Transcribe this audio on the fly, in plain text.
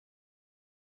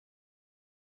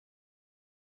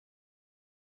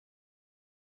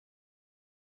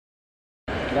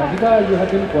Radhika, you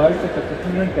have been quite successful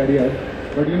in your career,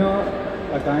 but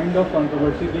a kind of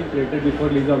controversy being created before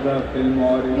release of the film,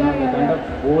 or the kind of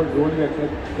bold role you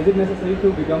accept. Is it necessary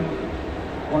to become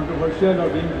controversial or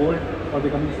being bold for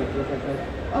becoming success as such?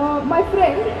 My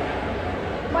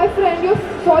friend, you're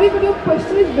sorry, but your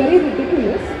question is very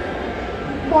ridiculous.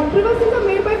 Controversies are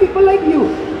made by people like you.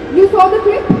 You saw the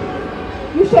clip,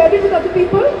 you shared it with other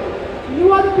people.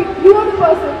 You are the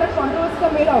person that controversies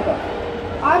are made out of.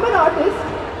 I'm an artist.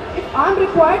 If I'm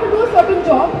required to do a certain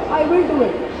job, I will do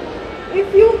it.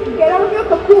 If you get out of your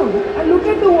cocoon and look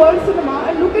at the world cinema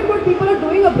and look at what people are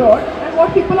doing abroad and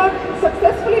what people are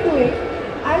successfully doing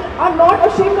and are not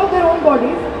ashamed of their own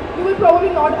bodies, you will probably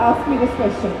not ask me this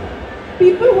question.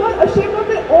 People who are ashamed of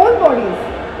their own bodies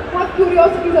have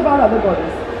curiosities about other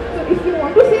bodies. So if you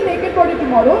want to see a naked body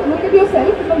tomorrow, look at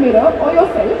yourself in the mirror or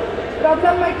yourself rather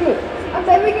than my clip. And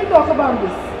then we can talk about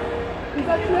this. Is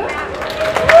that clear?